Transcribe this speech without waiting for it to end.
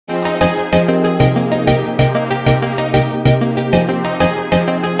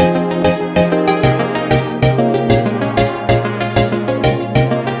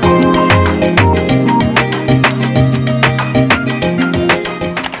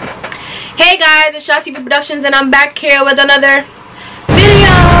guys, it's SHANICE Productions and I'm back here with another video.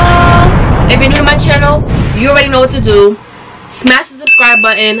 If you're new to my channel, you already know what to do. Smash the subscribe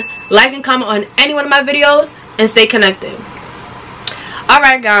button, like and comment on any one of my videos, and stay connected.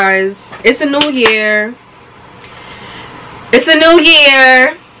 Alright guys, it's a new year. It's a new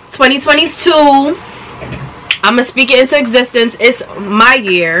year, 2022. I'm gonna speak it into existence. It's my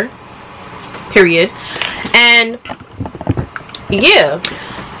year, period. And yeah.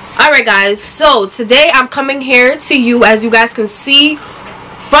 Alright guys, so today I'm coming here to you, as you guys can see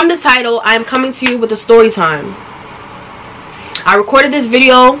from the title, I'm coming to you with a story time. I recorded this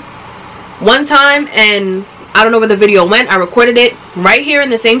video one time and I don't know where the video went. I recorded it right here in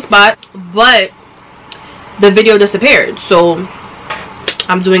the same spot, but the video disappeared, so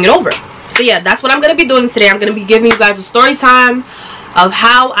I'm doing it over. So yeah, that's what I'm going to be doing today. I'm going to be giving you guys a story time of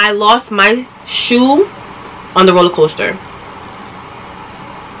how I lost my shoe on the roller coaster.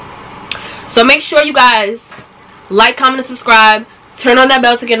 So make sure you guys like, comment, and subscribe. Turn on that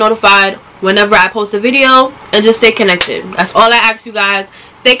bell to get notified whenever I post a video, and just stay connected. That's all I ask you guys.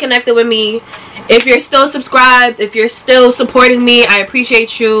 Stay connected with me. If you're still subscribed, if you're still supporting me, I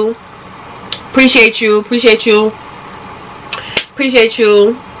appreciate you. Appreciate you. Appreciate you. Appreciate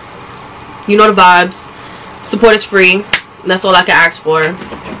you. You know the vibes. Support is free. That's all I can ask for.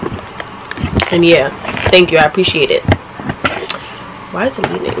 And yeah, thank you. I appreciate it. Why is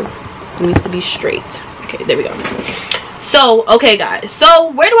it leaning? It needs to be straight. Okay, there we go. So, okay guys, so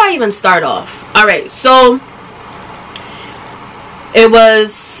where do I even start off? Alright, so it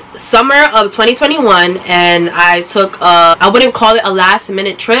was summer of 2021 and I took I wouldn't call it a last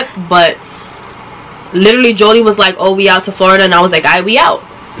minute trip, but literally Jolie was like, oh, we out to Florida, and I was like, alright, we out.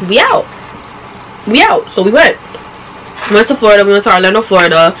 So we went to Florida. We went to Orlando,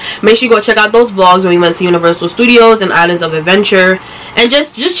 Florida. Make sure you go check out those vlogs when we went to Universal Studios and Islands of Adventure, and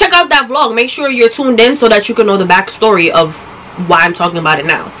just check out that vlog. Make sure you're tuned in so that you can know the backstory of why I'm talking about it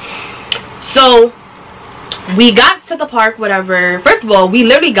now. So we got to the park, whatever. First of all, we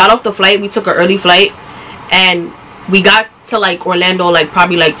literally got off the flight. We took an early flight and we got to like Orlando like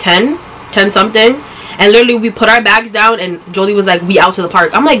probably like 10 something, and literally we put our bags down and Jolie was like, we out to the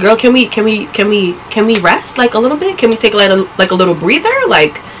park. I'm like, girl, can we rest like a little bit? Can we take like a little breather?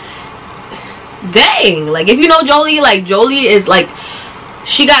 Like, dang, like if you know Jolie, like Jolie is like,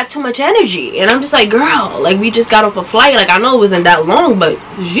 she got too much energy, and I'm just like, girl, like we just got off a flight. Like I know it wasn't that long, but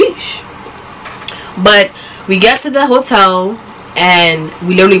sheesh. But we get to the hotel and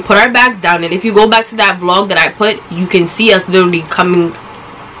we literally put our bags down, and if you go back to that vlog that I put, you can see us literally coming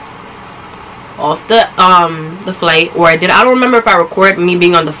off the flight, or I don't remember if I recorded me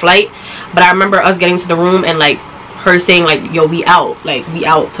being on the flight, but I remember us getting to the room and like her saying like, yo, we out, like we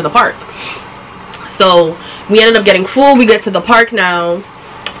out to the park. So we ended up getting full. We get to the park now,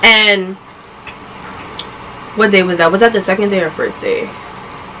 and what day was that? Was that the second day or first day?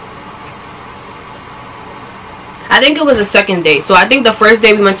 I think it was the second day. So I think the first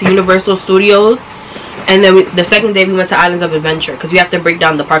day we went to Universal Studios, and then the second day we went to Islands of Adventure, because you have to break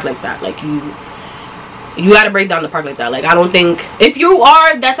down the park like that. Like you got to break down the park like that. Like I don't think, if you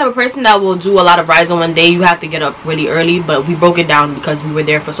are that type of person that will do a lot of rides in one day, you have to get up really early. But we broke it down because we were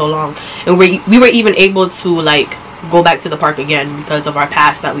there for so long, and we were even able to like go back to the park again because of our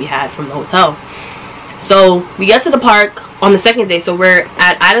pass that we had from the hotel. So we get to the park on the second day. So we're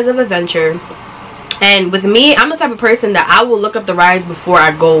at Islands of Adventure, and with me, I'm the type of person that I will look up the rides before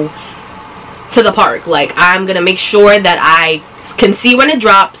I go to the park. Like I'm gonna make sure that I can see when it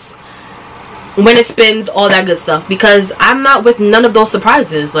drops, when it spins, all that good stuff, because I'm not with none of those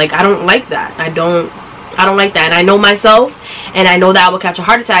surprises. Like I don't like that. I don't like that, and I know myself, and I know that I will catch a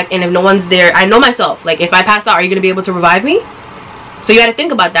heart attack, and if no one's there, I know myself. Like if I pass out, are you gonna be able to revive me? So you gotta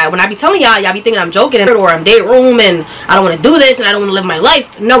think about that. When I be telling y'all be thinking I'm joking, or I'm day room and I don't want to do this and I don't want to live my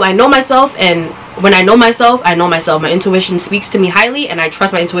life. No, I know myself, and when I know myself, I know myself. My intuition speaks to me highly, and I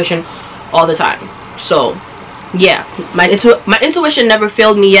trust my intuition all the time. So yeah, my intuition never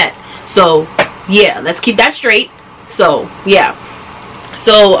failed me yet. So yeah, let's keep that straight. So yeah,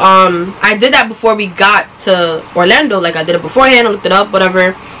 so I did that before we got to Orlando. Like I did it beforehand. I looked it up,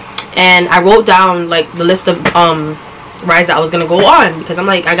 whatever, and I wrote down like the list of rides that I was gonna go on, because I'm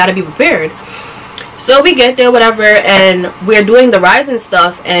like, I gotta be prepared. So we get there, whatever, and we're doing the rides and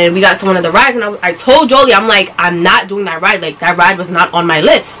stuff, and we got to one of the rides, and I told Jolie, I'm like, I'm not doing that ride. Like that ride was not on my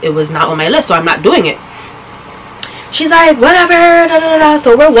list. It was not on my list, so I'm not doing it. She's like, whatever, da, da, da.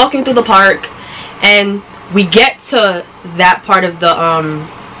 So we're walking through the park, and we get to that part of the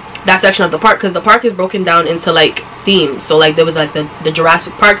that section of the park, because the park is broken down into like themes. So like there was like the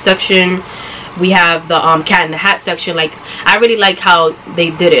Jurassic Park section, We have the Cat in the Hat section. Like, I really like how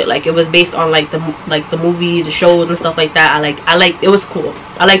they did it. Like, it was based on like the movies, the shows and stuff like that. I like it was cool.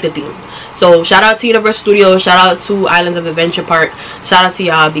 I like the theme. So shout out to Universal Studios, shout out to Islands of Adventure Park, shout out to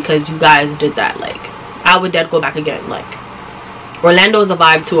y'all because you guys did that. Like, I would dead go back again. Like, Orlando's a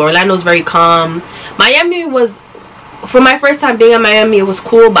vibe too. Orlando's very calm. Miami was, for my first time being in Miami, it was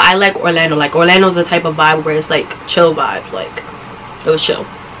cool, but I like Orlando. Like, Orlando's the type of vibe where it's like chill vibes. Like, it was chill.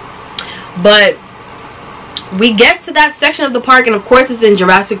 But we get to that section of the park, and of course it's in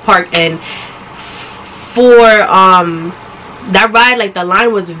Jurassic Park, and for that ride, like, the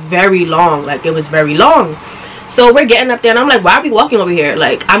line was very long. Like, it was very long. So we're getting up there and I'm like, why are we walking over here?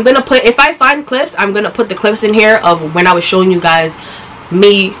 Like, I'm gonna put, if I find clips, I'm gonna put the clips in here of when I was showing you guys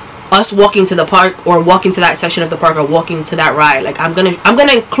us walking to the park, or walking to that section of the park, or walking to that ride. Like, I'm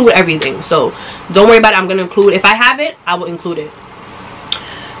gonna include everything, so don't worry about it. I'm gonna include, if I have it, I will include it.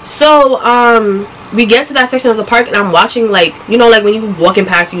 So we get to that section of the park, and I'm watching, like, you know, like when you walking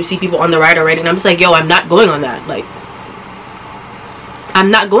past, you see people on the ride already, and I'm just like, yo, I'm not going on that. Like, I'm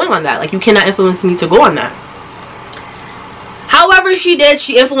not going on that. Like, you cannot influence me to go on that. However, she did.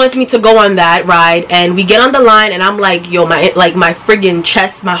 She influenced me to go on that ride, and we get on the line, and I'm like, yo, my friggin'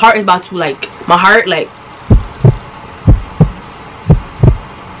 chest, my heart is about to, like, my heart, like,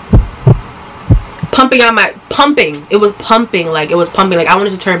 pumping on my, it was pumping, like, I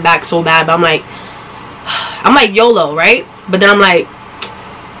wanted to turn back so bad, but I'm like, YOLO, right? But then I'm like,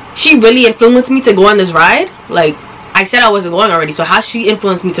 she really influenced me to go on this ride? Like, I said I wasn't going already, so how she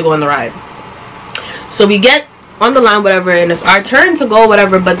influenced me to go on the ride? So we get on the line, whatever, and it's our turn to go,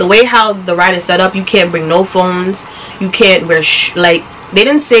 whatever, but the way how the ride is set up, you can't bring no phones, you can't wear like, they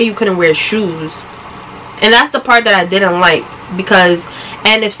didn't say you couldn't wear shoes, and that's the part that I didn't like, because,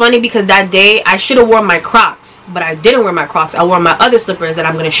 and it's funny because that day I should have worn my Crocs, but I didn't wear my Crocs. I wore my other slippers that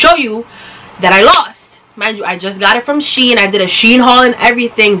I'm going to show you that I lost. Mind you, I just got it from Shein. I did a Shein haul and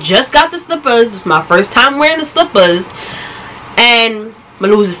everything, just got the slippers. This is my first time wearing the slippers, and I'm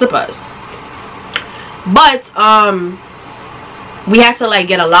gonna lose the slippers. But we had to, like,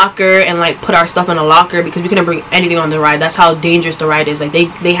 get a locker and, like, put our stuff in a locker because we couldn't bring anything on the ride. That's how dangerous the ride is. Like,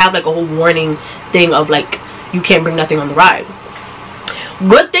 they have, like, a whole warning thing of, like, you can't bring nothing on the ride.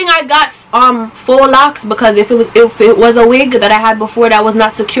 Good thing I got full locks, because if it was a wig that I had before that was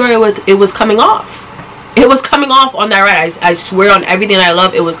not secure, it was coming off. It was coming off on that ride. I swear on everything I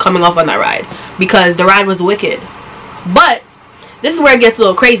love, it was coming off on that ride because the ride was wicked. But this is where it gets a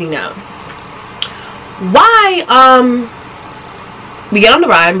little crazy now. Why we get on the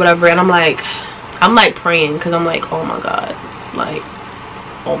ride, whatever, and I'm like praying, because I'm like, oh my god, like,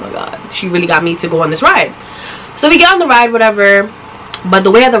 oh my god, she really got me to go on this ride. So we get on the ride, whatever, but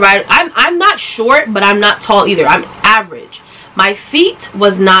the way of the ride, I'm not short, but I'm not tall either. I'm average. My feet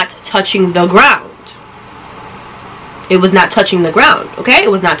was not touching the ground. It was not touching the ground, okay?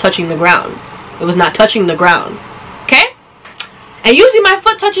 It was not touching the ground. It was not touching the ground, okay? And usually my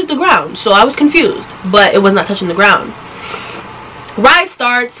foot touches the ground, so I was confused, but it was not touching the ground. Ride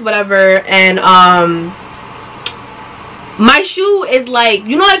starts, whatever, and my shoe is like,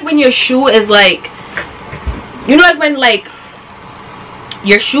 you know, like when your shoe is like, you know, like when, like,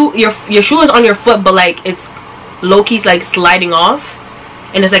 your shoe is on your foot, but like it's low-key like sliding off,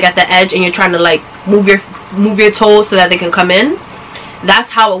 and it's like at the edge, and you're trying to like move your toes so that they can come in. That's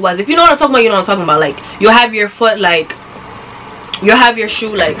how it was. If you know what I'm talking about, you know what I'm talking about. Like, you'll have your foot, like, you'll have your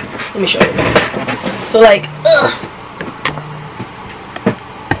shoe, like, let me show you. So like,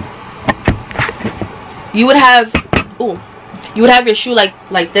 you would have your shoe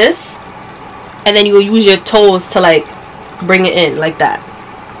like this, and then you will use your toes to like bring it in like that,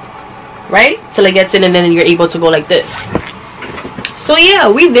 right, till it gets in, and then you're able to go like this. So yeah,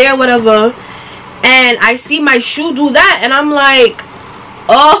 we there, whatever, and I see my shoe do that, and I'm like,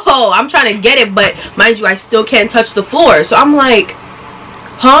 oh, I'm trying to get it, but mind you, I still can't touch the floor. So I'm like,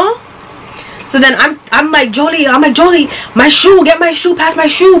 huh? So then I'm like, Jolie, my shoe, get my shoe, pass my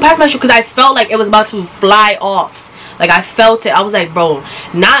shoe, because I felt like it was about to fly off. Like, I felt it. I was like, bro,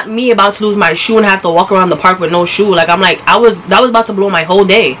 not me about to lose my shoe and have to walk around the park with no shoe. Like, I'm like, that was about to blow my whole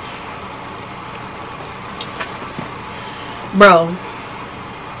day, bro.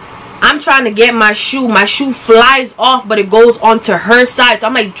 I'm trying to get my shoe. My shoe flies off, but it goes onto her side. So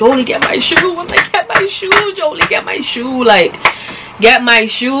I'm like, Jolie, get my shoe. I'm like, get my shoe, Jolie, get my shoe. Like, get my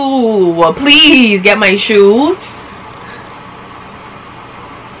shoe. Please, get my shoe.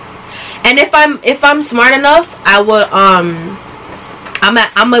 And if I'm smart enough, I would I'm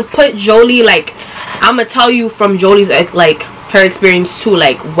gonna put Jolie, like, I'm gonna tell you from Jolie's, like, her experience too,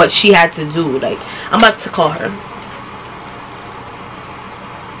 like what she had to do. Like, I'm about to call her.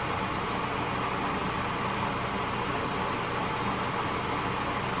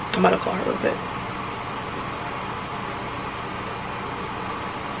 I'm about to call her real quick.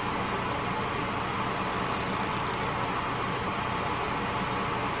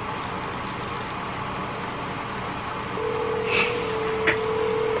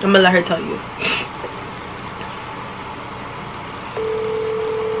 I'm gonna let her tell you.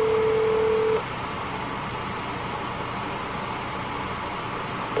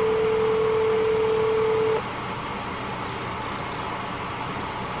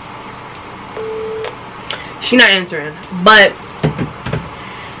 She's not answering, but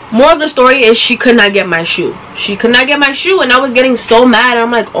more of the story is she could not get my shoe. She could not get my shoe, and I was getting so mad. I'm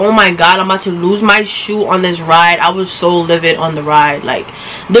like, oh my god, I'm about to lose my shoe on this ride. I was so livid on the ride. Like,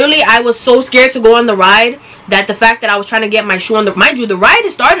 literally, I was so scared to go on the ride that the fact that I was trying to get my shoe on the... Mind you, the ride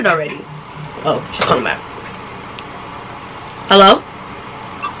has started already. Oh, she's coming back. Hello?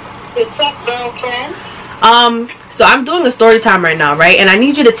 What's up, girlfriend? So I'm doing a story time right now, right? And I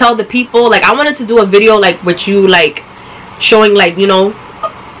need you to tell the people, like, I wanted to do a video, like, with you, like, showing, like, you know,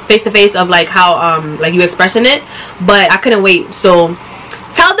 face to face of, like, how, like, you expressing it. But I couldn't wait. So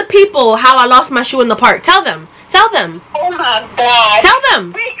tell the people how I lost my shoe in the park. Tell them. Tell them. Oh my god. Tell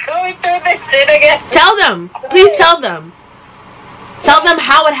them. We going through this shit again. Tell them. Please tell them. Tell them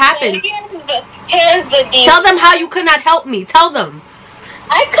how it happened. Here's the deal. Tell them how you could not help me. Tell them.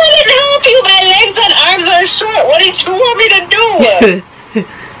 I couldn't help you. My legs and arms are short. What did you want me to do?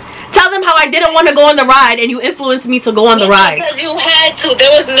 Tell them how I didn't want to go on the ride and you influenced me to go on the ride. Because you had to.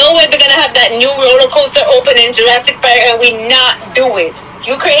 There was no way they're going to have that new roller coaster open in Jurassic Park and we not do it.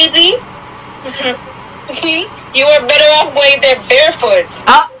 You crazy? You were better off going there barefoot.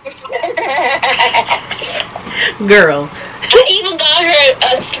 Girl. I even got her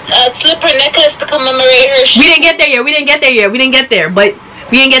a slipper necklace to commemorate her shoe. We didn't get there yet. We didn't get there yet. We didn't get there. But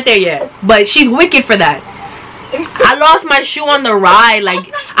we didn't get there yet. But she's wicked for that. I lost my shoe on the ride. Like,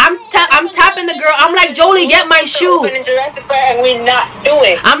 I'm tapping the girl. I'm like, Jolie, get my shoe.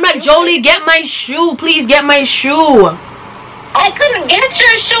 I'm like, Jolie, get my shoe. Please get my shoe. I couldn't get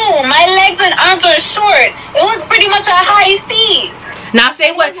your shoe. My legs and arms are short. It was pretty much a high seat. Now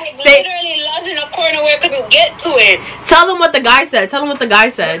say what? Say. Literally lost in a corner where I couldn't get to it. Tell them what the guy said. Tell them what the guy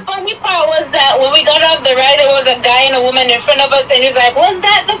said. The funny part was that when we got off the ride, there was a guy and a woman in front of us, and he's like, "Was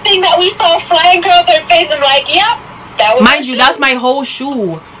that the thing that we saw flying across her face?" I'm like, "Yep, that was." Mind you, that's my whole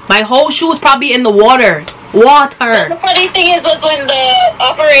shoe. My whole shoe is probably in the water. Water. The funny thing is, was when the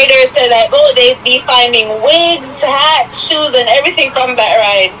operator said like, "Oh, they'd be finding wigs, hats, shoes, and everything from that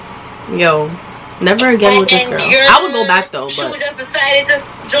ride." Yo. Never again with this girl. I would go back though, but she just decided to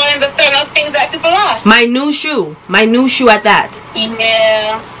join the third of things that people lost. My new shoe at that.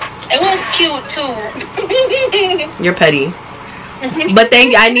 Yeah, it was cute too. You're petty. But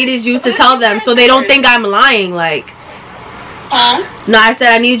I needed you to tell them so they don't think I'm lying. Like, huh? No, I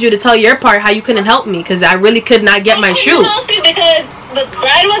said I needed you to tell your part how you couldn't help me because I really could not get my shoe. Help you because the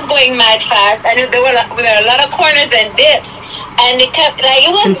ride was going mad fast and there were a lot of corners and dips. And it kept, like, it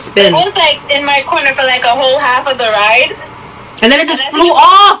was like in my corner for like a whole half of the ride. And then it just flew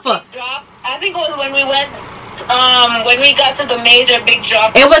off. I think it was when we went, when we got to the major big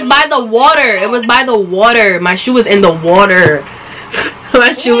drop. It was by the water. It was by the water. My shoe was in the water.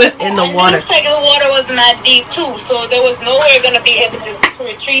 My shoe was in the water. It looks like the water was mad deep too. So there was no way going to be able to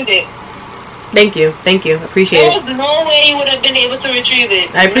retrieve it. Thank you. Thank you. Appreciate it. There was no way you would have been able to retrieve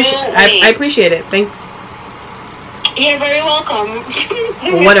it. I appreciate it. Thanks. You're very welcome.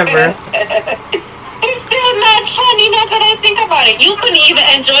 Whatever. It's still not funny now that I think about it. You couldn't even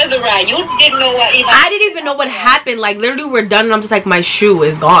enjoy the ride. You didn't know what even... I didn't even know what happened. Like, literally, we're done and I'm just like, my shoe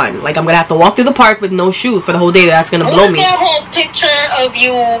is gone. Like, I'm going to have to walk through the park with no shoe for the whole day. That's going to blow me. That whole picture of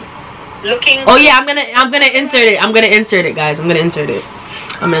you looking... Oh, yeah, I'm gonna insert it. I'm going to insert it, guys. I'm going to insert it.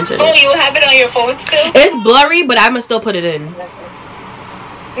 I'm going to insert it. Oh, you have it on your phone still? It's blurry, but I'm going to still put it in.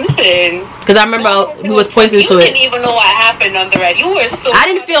 Listen, because I remember he was pointing to it. You didn't even know what happened on the ride. You were so... I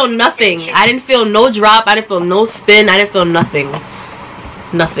didn't feel nothing. I didn't feel no drop. I didn't feel no spin. I didn't feel nothing.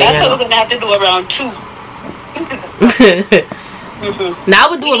 Nothing. That's what we're gonna have to do around 2. Now I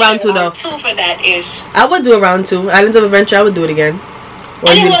would do around 2 though. 2 for that ish. I would do around 2. Islands of Adventure. I would do it again.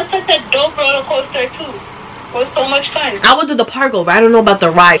 And it was such a dope roller coaster too. It was so much fun. I would do the park over. I don't know about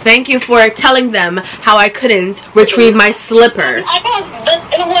the ride. Thank you for telling them how I couldn't retrieve my slipper. I don't.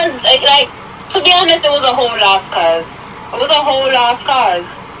 It was like, to be honest, it was a whole lost cause. It was a whole lost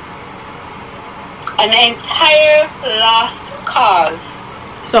cause. An entire lost cause.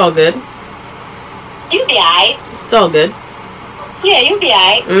 It's all good. You be alright. It's all good. Yeah, you be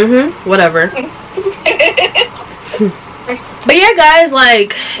alright. Whatever. But yeah, guys,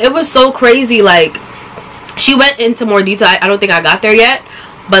 like, it was so crazy. Like, she went into more detail. I don't think I got there yet,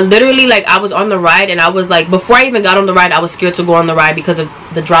 But literally, like, I was on the ride and I was like, before I even got on the ride, I was scared to go on the ride because of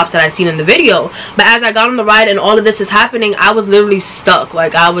the drops that I seen in the video. But as I got on the ride and all of this is happening, I was literally stuck.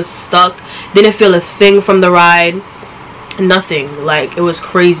 Like, I was stuck, didn't feel a thing from the ride, nothing. Like, it was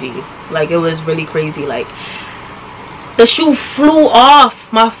crazy. Like, it was really crazy. Like, the shoe flew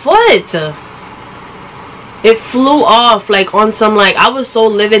off my foot. It flew off, like, on some, like, I was so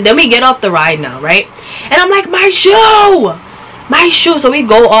livid. Then we get off the ride now, right? And I'm like, my shoe! My shoe! So we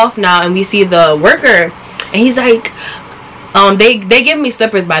go off now and we see the worker. And he's like, they give me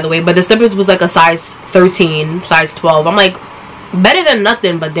slippers, by the way. But the slippers was, like, a size 13, size 12. I'm like, better than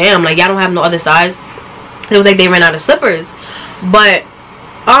nothing. But damn, like, y'all don't have no other size. It was like they ran out of slippers. But,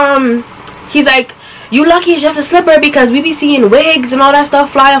 he's like, you lucky it's just a slipper because we be seeing wigs and all that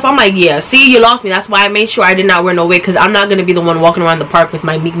stuff fly off. I'm like, yeah, see, you lost me. That's why I made sure I did not wear no wig, because I'm not going to be the one walking around the park with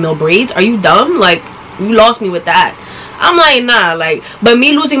my Meek Mill braids. Are you dumb? Like, you lost me with that. I'm like, nah, like, but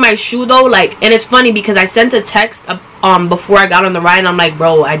me losing my shoe though, like, and it's funny because I sent a text before I got on the ride, and I'm like,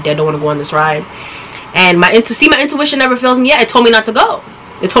 bro, I dead don't want to go on this ride. And my intuition never fails me yet. It told me not to go.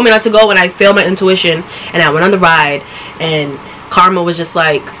 It told me not to go, and I failed my intuition, and I went on the ride, and karma was just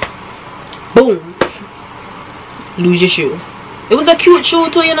like, boom. Lose your shoe. It was a cute shoe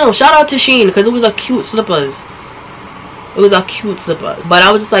too, you know. Shout out to Shein, because it was a cute slippers. It was a cute slippers. But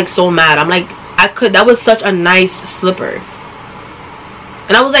I was just like so mad. I'm like, that was such a nice slipper.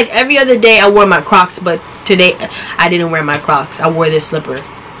 And I was like, every other day I wore my Crocs, but today I didn't wear my Crocs. I wore this slipper.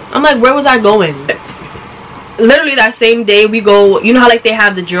 I'm like, where was I going? Literally that same day we go, you know how like they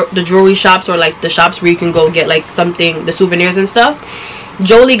have the jewelry shops, or like the shops where you can go get like something, the souvenirs and stuff.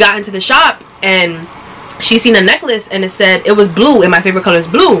 Jolie got into the shop and she seen a necklace and it said, it was blue, and my favorite color is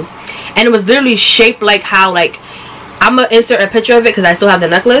blue, and it was literally shaped like how, like, I'm gonna insert a picture of it because I still have the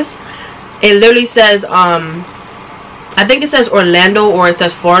necklace. It literally says I think it says Orlando or it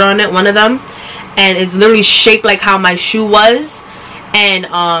says Florida on it, one of them, and it's literally shaped like how my shoe was. And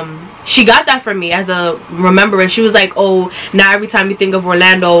she got that from me as a remembrance. She was like, oh, now every time you think of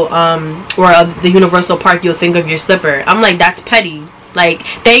Orlando or of the Universal Park, you'll think of your slipper. I'm like, that's petty. Like,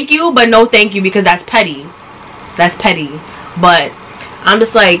 thank you, but no thank you, because that's petty. That's petty. But I'm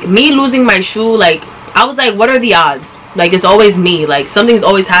just like, me losing my shoe, like, I was like, what are the odds? Like, it's always me. Like, something's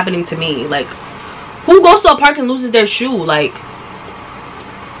always happening to me. Like, who goes to a park and loses their shoe? Like,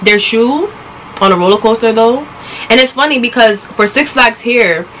 their shoe on a roller coaster though? And it's funny because for Six Flags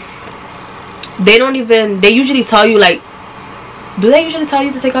here, they usually tell you, like, do they usually tell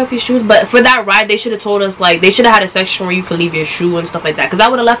you to take off your shoes? But for that ride, they should have told us, like, they should have had a section where you could leave your shoe and stuff like that. Because I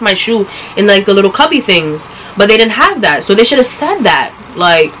would have left my shoe in, like, the little cubby things. But they didn't have that. So they should have said that.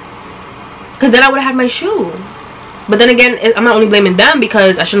 Like, because then I would have had my shoe. But then again, I'm not only blaming them,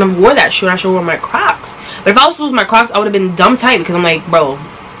 because I shouldn't have wore that shoe and I should have worn my Crocs. But if I was to lose my Crocs, I would have been dumb tight, because I'm like, bro,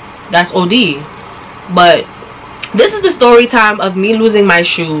 that's OD. But this is the story time of me losing my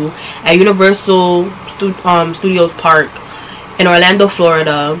shoe at Universal Studios Park in Orlando,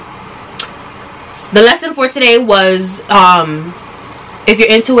 Florida. The lesson for today was, if your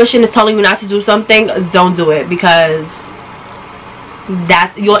intuition is telling you not to do something, don't do it, because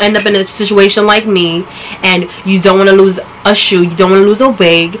that you'll end up in a situation like me, and you don't want to lose a shoe, you don't want to lose a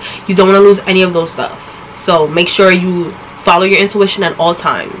wig, you don't want to lose any of those stuff. So make sure you follow your intuition at all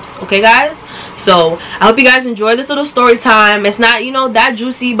times. Okay, guys? So I hope you guys enjoyed this little story time. It's not, you know, that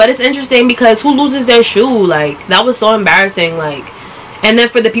juicy, but it's interesting because who loses their shoe? Like, that was so embarrassing. Like, and then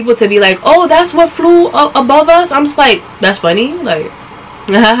for the people to be like, oh, that's what flew above us, I'm just like, that's funny. Like,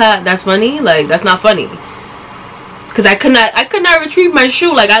 that's funny. Like, that's not funny, because I could not retrieve my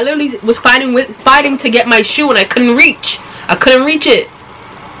shoe. Like, I literally was fighting to get my shoe, and I couldn't reach it,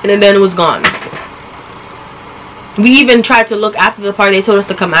 and then it was gone. We even tried to look after the park. They told us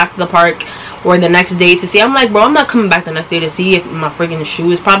to come after the park or the next day to see. I'm like, bro, I'm not coming back the next day to see if my freaking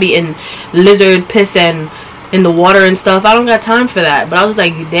shoe is probably in lizard piss and in the water and stuff. I don't got time for that. But I was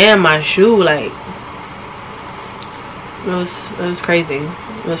like, damn, my shoe, like, it was crazy.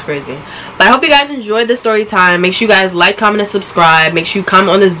 It was crazy. But I hope you guys enjoyed this story time. Make sure you guys like, comment, and subscribe. Make sure you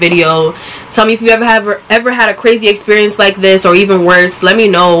comment on this video. Tell me if you ever had a crazy experience like this, or even worse. Let me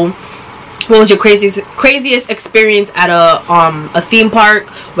know. What was your craziest experience at a theme park,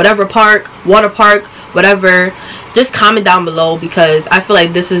 whatever park, water park, whatever? Just comment down below, because I feel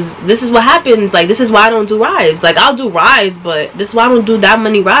like this is what happens. Like, this is why I don't do rides. Like, I'll do rides, but this is why I don't do that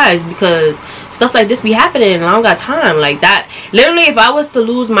many rides, because stuff like this be happening and I don't got time. Like that. Literally, if I was to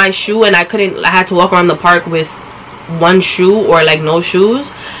lose my shoe and I had to walk around the park with one shoe or like no shoes,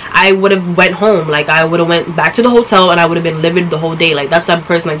 I would have went home. Like, I would have went back to the hotel and I would have been livid the whole day. Like, that's the type of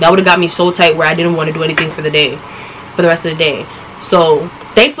person. Like, that would have got me so tight where I didn't want to do anything for the rest of the day. So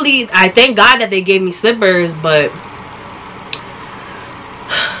thankfully, I thank God that they gave me slippers, but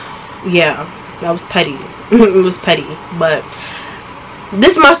yeah, that was petty. It was petty. But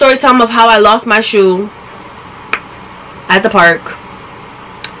this is my story time of how I lost my shoe at the park.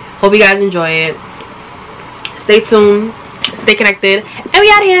 Hope you guys enjoy it. Stay tuned, stay connected, and we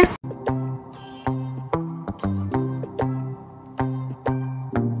out of here.